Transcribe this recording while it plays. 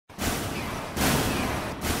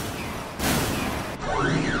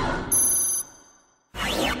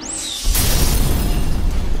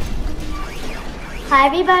Hi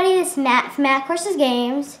everybody, this is Matt from Matt vs.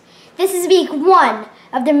 Games. This is week 1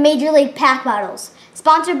 of the Major League Pack Battles,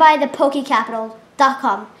 sponsored by the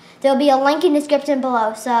PokeCapital.com. There will be a link in the description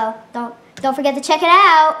below, so don't forget to check it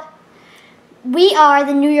out. We are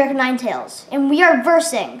the New York Ninetales, and we are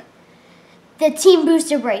versing the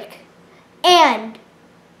TeamBoosterBreak and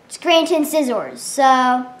Scranton Scizors.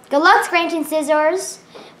 So good luck, Scranton Scizors.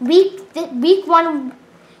 Week 1,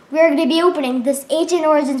 we're going to be opening this Ancient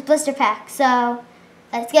Origins blister pack. So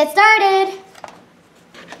let's get started.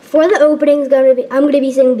 For the opening, I'm going to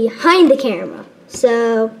be sitting behind the camera.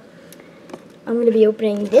 So I'm going to be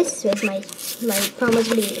opening this with my promo's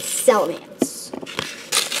going to be the Salamence.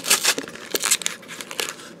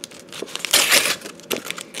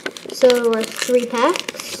 So our 3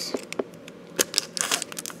 packs.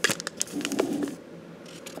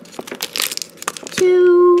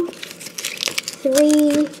 Two,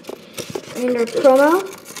 3, and our promo,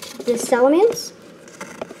 the Salamence.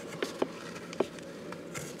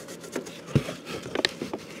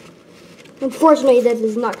 Unfortunately, that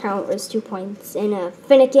does not count as 2 points in a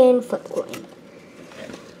Finnegan flip coin.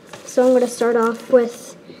 So I'm going to start off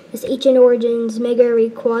with this Ancient Origins Mega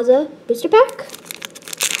Rayquaza booster pack.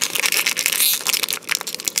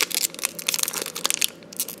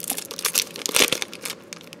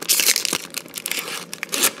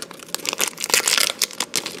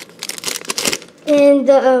 And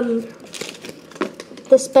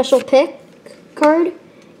the special pick card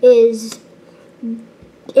is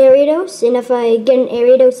Ariados, and if I get an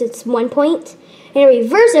Ariados, it's 1 point, and a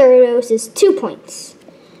reverse Ariados is 2 points.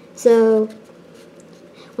 So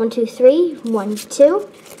 1, 2, 3, 1, 2.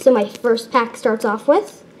 So my first pack starts off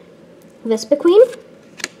with Vespiquen,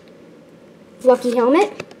 Lucky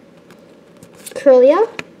Helmet, Kirlia,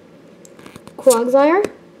 Quagsire,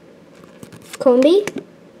 Combi,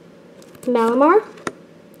 Malamar,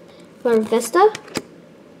 Larvesta,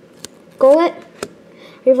 Golett,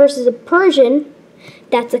 reverses a Persian,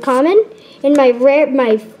 that's a common, and my rare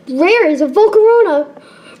is a Volcarona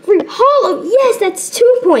Hollow. Yes, that's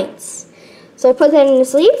 2 points. So I'll put that in the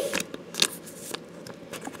sleeve.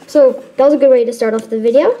 So that was a good way to start off the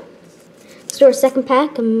video. Let's do our second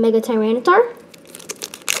pack, a Mega Tyranitar.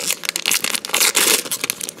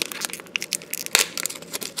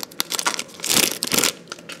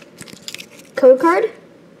 Code card.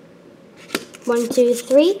 1, 2,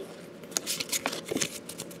 3.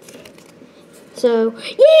 So,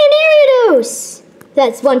 yay, an Ariados!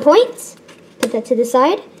 That's 1 point. Put that to the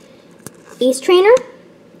side. Ace Trainer.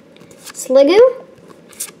 Sliggoo.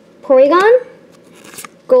 Porygon.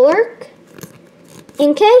 Golurk.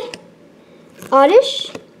 Inkay. Oddish.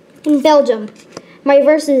 And Belgium. My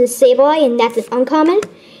reverse is a Sableye, and that's an uncommon.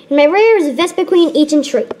 And my rare is Vespiquen Ancient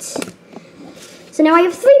Trait. So now I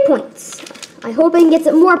have 3 points. I hope I can get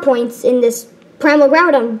some more points in this Primal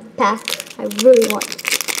Groudon pack. I really want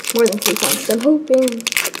more than 3 points. I'm hoping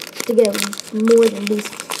to get more than at least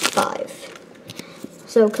 5.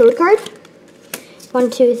 So code card. 1,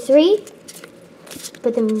 2, 3.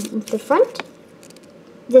 Put them in the front.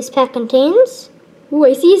 This pack contains, ooh,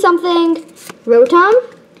 I see something. Rotom,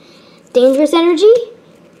 Dangerous Energy,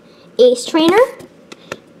 Ace Trainer,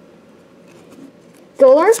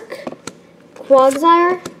 Golurk,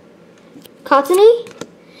 Quagsire, Cottonee,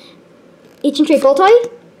 Ancient Trait Voltoy,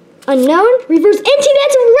 Unknown, Reverse Entity,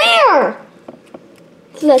 that's rare!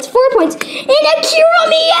 So that's 4 points. And a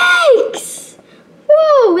Kyurem EX!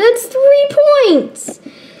 Whoa, that's 3 points!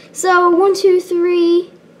 So 1, 2,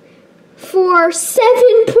 3, 4,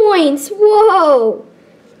 7 points. Whoa!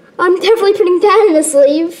 I'm definitely putting that in the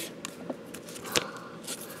sleeve.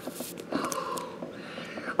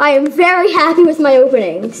 I am very happy with my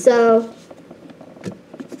opening, so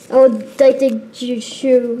I would like to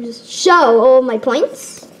show all my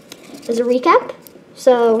points as a recap.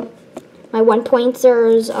 So my 1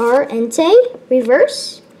 pointers are Entei,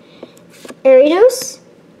 Reverse, Ariados.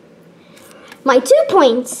 My 2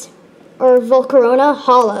 points are Volcarona,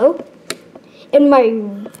 Hollow. And my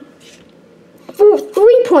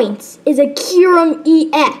 3 points is a Kyurem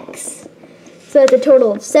EX. So that's a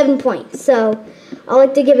total of 7 points. So I'd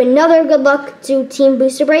like to give another good luck to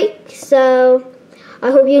TeamBoosterBreak. So I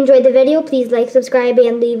hope you enjoyed the video. Please like, subscribe,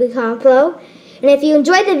 and leave a comment below. And if you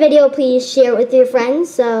enjoyed the video, please share it with your friends.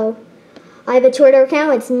 So I have a Twitter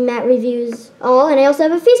account. It's Matt Reviews All. And I also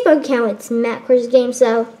have a Facebook account. It's Matt vs. Games.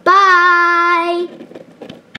 So bye!